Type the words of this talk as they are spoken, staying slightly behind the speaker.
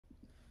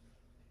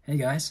Hey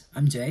guys,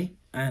 I'm Jay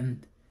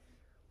and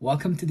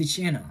welcome to the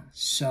channel.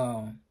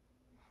 So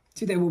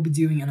today we'll be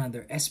doing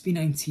another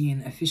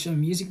SB19 official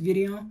music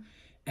video,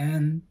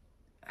 and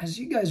as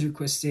you guys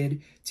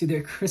requested, to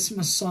their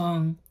Christmas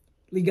song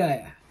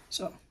LIGAYA.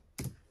 So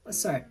let's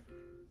start.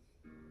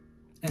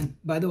 And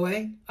by the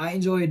way, I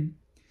enjoyed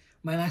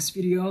my last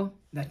video,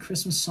 that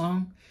Christmas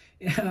song.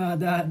 Yeah,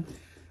 that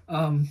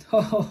ho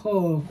ho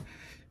ho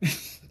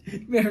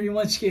Merry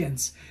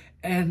Munchkins.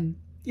 And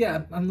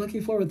yeah, I'm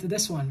looking forward to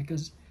this one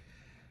because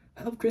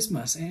I love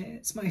Christmas and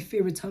it's my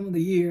favorite time of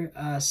the year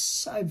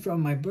aside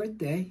from my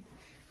birthday.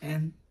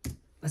 And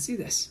let's see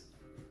this.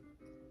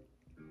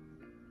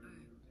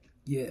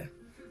 Yeah.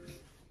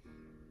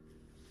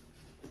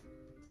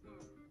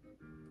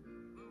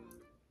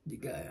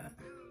 LIGAYA.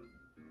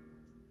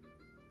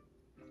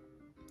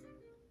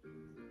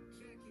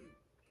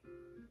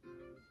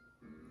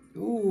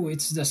 Ooh,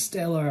 it's the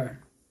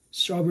stellar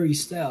Strawberry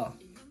Stell.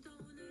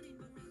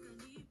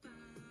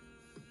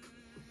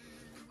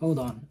 Hold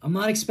on, I'm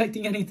not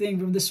expecting anything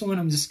from this one.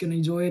 I'm just gonna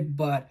enjoy it,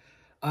 but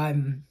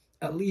I'm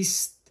at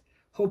least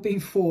hoping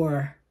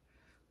for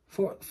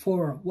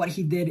what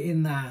he did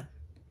in that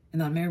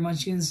Merry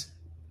Munchkins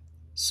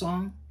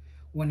song,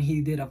 when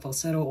he did a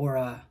falsetto or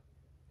a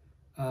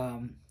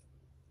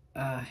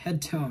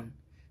head tone.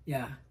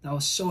 Yeah, that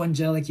was so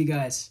angelic, you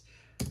guys.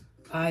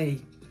 I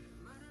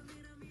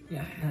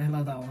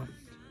love that one.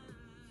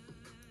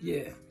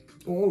 Yeah,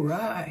 all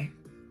right.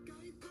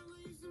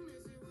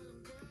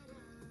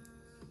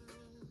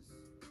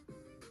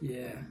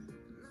 Yeah,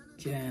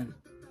 can.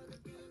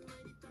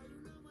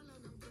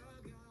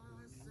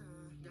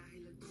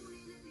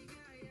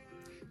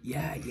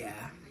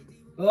 Yeah.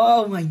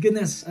 Oh my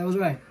goodness, I was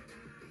right.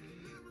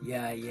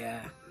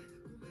 Yeah.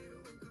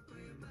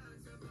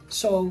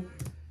 So,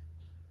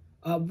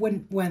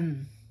 when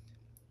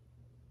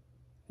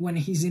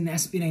he's in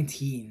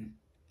SB19,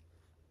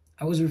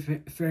 I was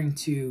referring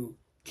to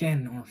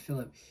Ken or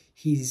Philip.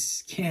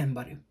 He's Ken,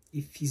 but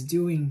if he's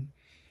doing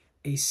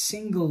a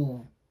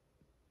single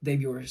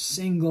debut or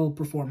single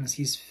performance,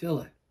 he's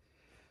Philip,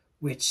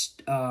 which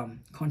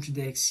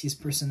contradicts his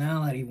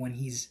personality. When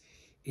he's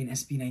in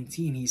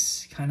SB19,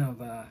 he's kind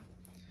of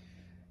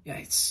yeah,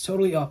 it's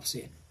totally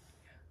opposite.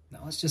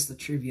 That was just the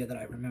trivia that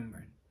I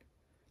remembered.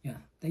 Yeah,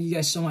 thank you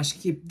guys so much.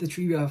 Keep the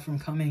trivia from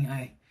coming.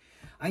 I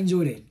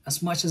enjoyed it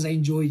as much as I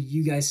enjoy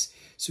you guys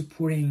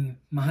supporting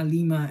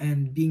Mahalima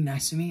and being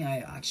nice to me. I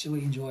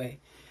actually enjoy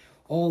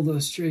all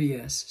those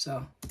trivias,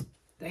 so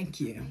thank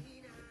you.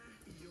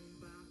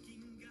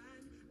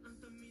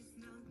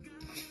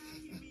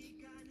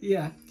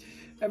 Yeah,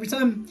 every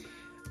time,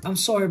 I'm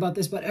sorry about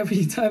this, but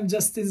every time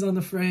Justin's on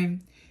the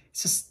frame,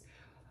 it's just,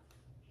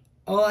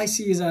 all I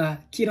see is a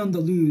kid on the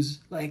loose.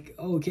 Like,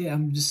 okay,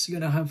 I'm just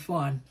gonna have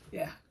fun.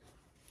 Yeah,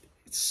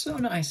 it's so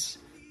nice.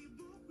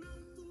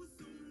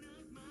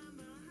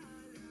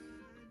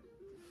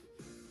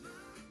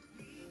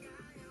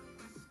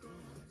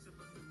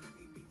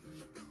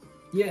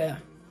 Yeah.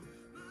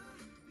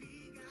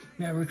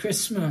 Merry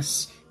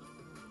Christmas.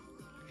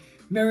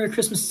 Merry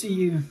Christmas to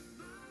you.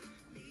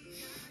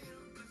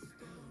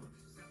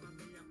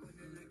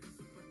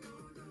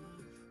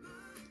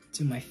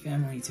 To my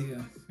family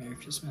too. Merry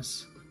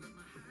Christmas.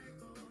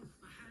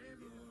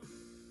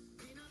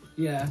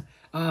 Yeah.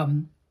 Yeah,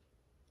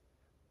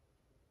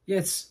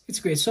 it's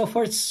great. So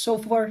far so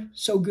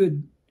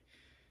good.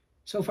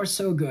 So far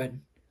so good.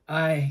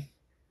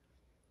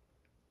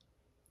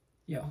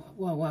 Yeah,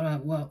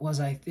 what was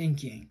I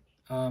thinking?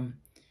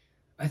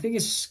 I think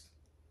it's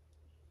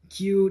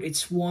cute,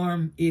 it's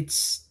warm,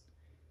 it's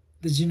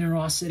the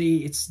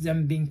generosity, it's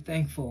them being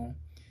thankful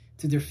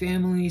to their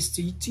families,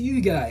 to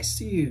you guys,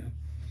 to you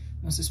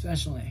most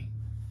especially.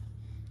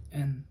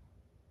 And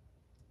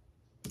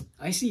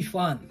I see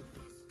fun.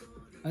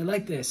 I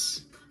like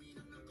this.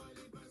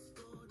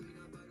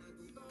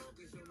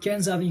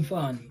 Ken's having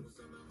fun.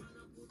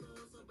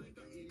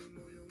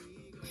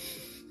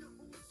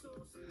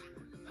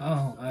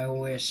 Oh, I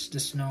wish the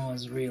snow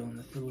was real in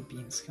the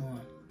Philippines. Come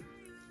on.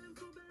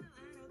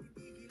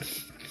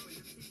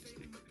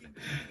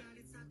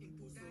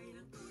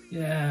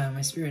 Yeah,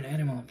 my spirit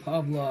animal,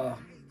 Pablo.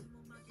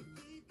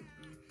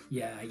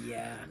 Yeah.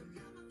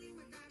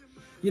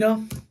 You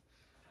know,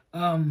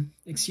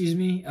 excuse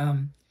me,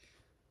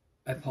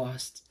 I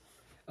paused.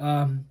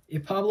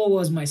 If Pablo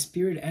was my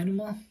spirit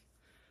animal,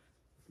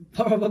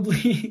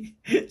 probably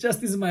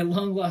just is my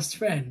long lost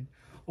friend.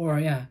 Or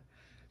yeah,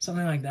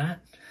 something like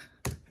that.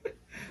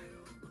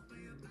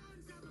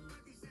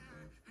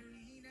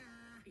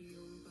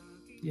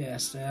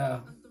 Yes,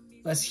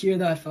 let's hear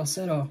that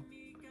falsetto.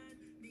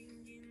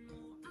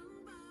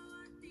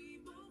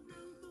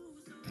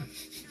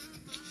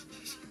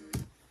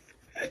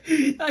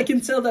 I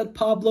can tell that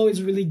Pablo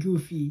is really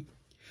goofy.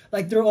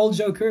 Like, they're all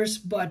jokers,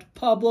 but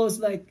Pablo's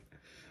like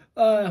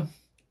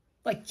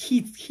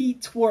he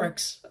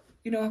twerks,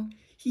 you know,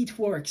 he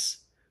twerks.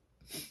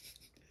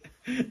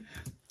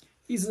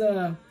 He's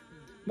the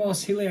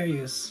most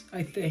hilarious,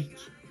 I think.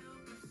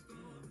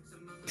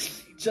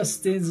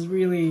 Justin's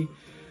really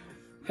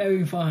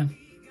having fun.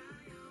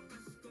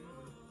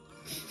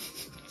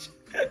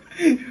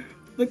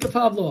 Look at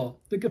Pablo.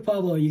 Look at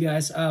Pablo, you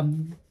guys. I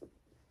don't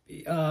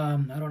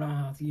know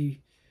how to.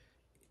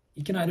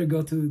 You can either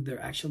go to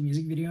their actual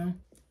music video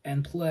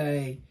and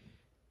play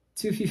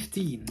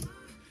 215,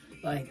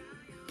 like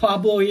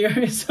Pablo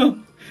here. So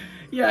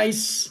yeah,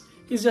 he's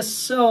just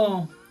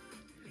so,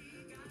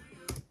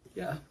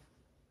 yeah.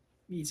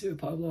 Me too,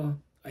 Pablo.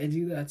 I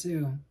do that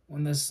too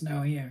when there's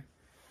snow here.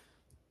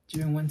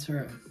 During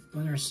winter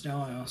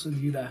snow, I also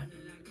do that.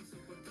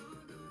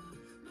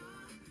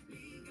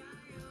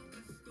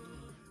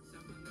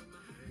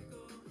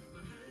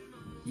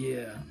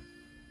 Yeah.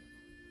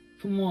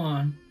 Come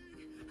on.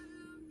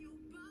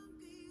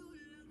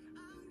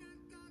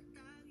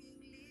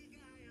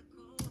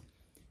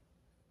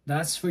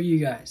 That's for you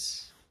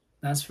guys.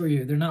 That's for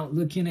you. They're not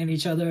looking at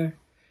each other.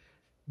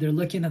 They're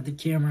looking at the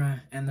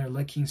camera and they're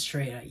looking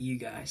straight at you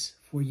guys.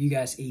 For you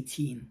guys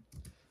 18.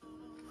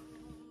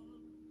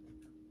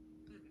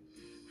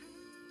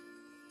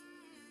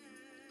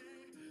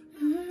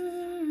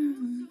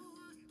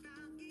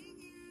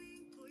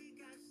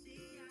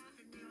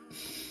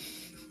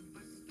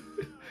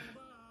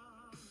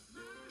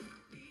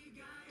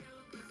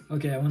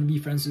 Okay, I want to be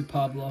friends with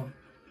Pablo.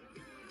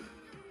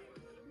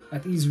 I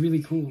think he's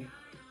really cool.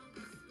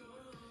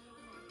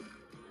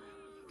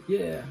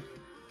 Yeah.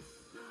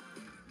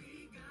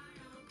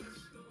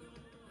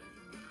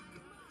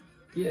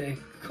 Yeah,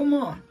 come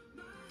on.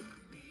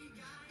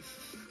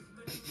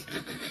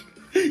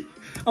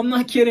 I'm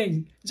not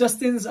kidding.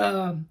 Justin's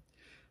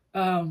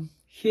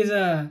he's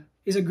a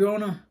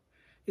grown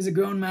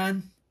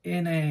man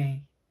in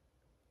a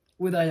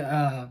with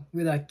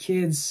a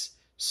kid's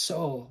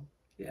soul.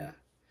 Yeah.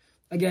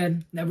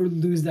 Again, never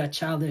lose that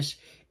childish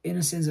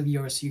innocence of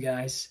yours, you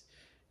guys.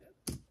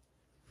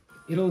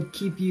 It'll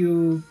keep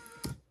you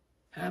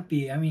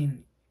happy. I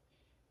mean,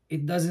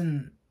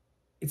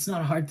 it's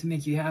not hard to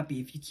make you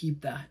happy if you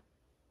keep that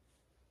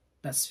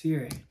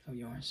spirit of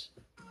yours.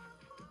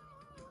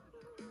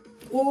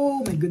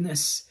 Oh my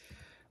goodness.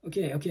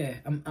 Okay,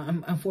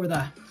 I'm for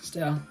that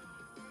still.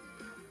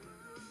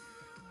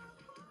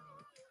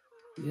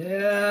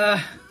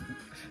 Yeah.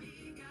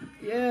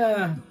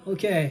 Yeah.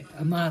 Okay,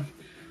 I'm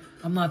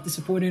not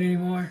disappointed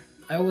anymore.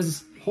 I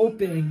was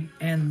hoping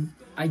and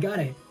I got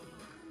it.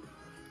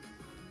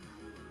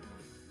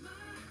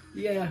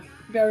 Yeah,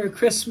 Merry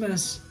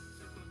Christmas.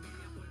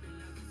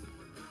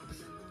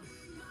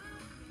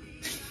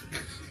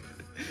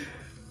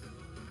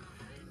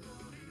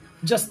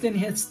 Justin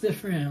hits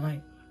different,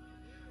 like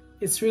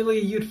it's really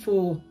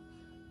youthful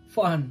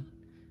fun.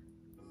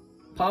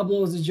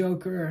 Pablo's the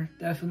Joker,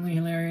 definitely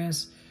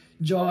hilarious.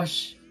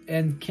 Josh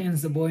and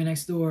Ken's the boy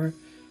next door.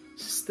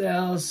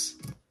 Stell's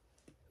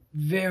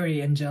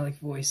very angelic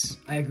voice.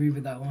 I agree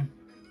with that one.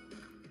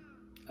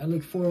 I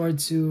look forward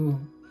to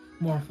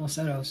more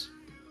falsettos.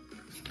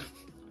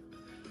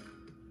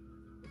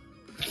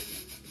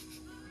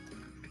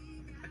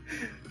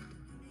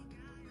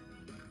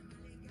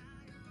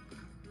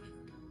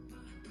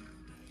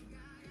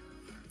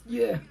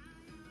 Yeah.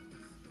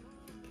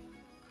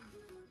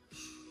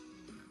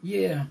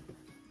 Yeah.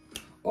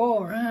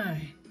 All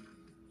right.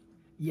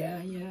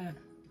 Yeah.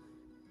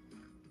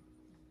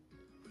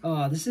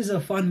 Oh, this is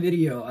a fun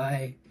video.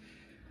 I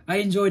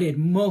enjoyed it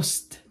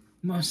most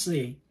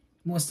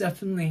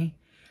definitely.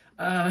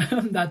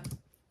 That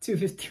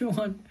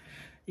 251.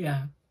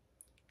 Yeah.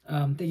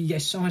 Thank you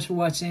guys so much for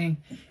watching.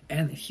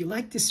 And if you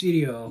like this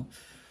video,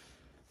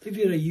 give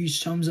it a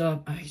huge thumbs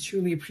up. I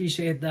truly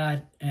appreciate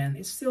that. And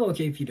it's still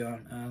okay if you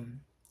don't.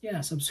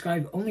 Yeah,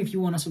 subscribe only if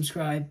you want to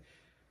subscribe.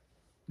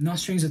 No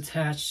strings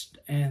attached.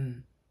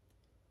 And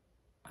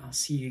I'll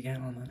see you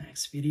again on the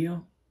next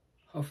video.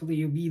 Hopefully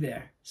you'll be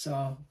there.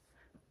 So,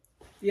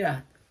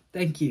 yeah,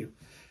 thank you.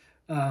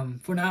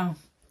 For now,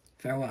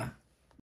 farewell.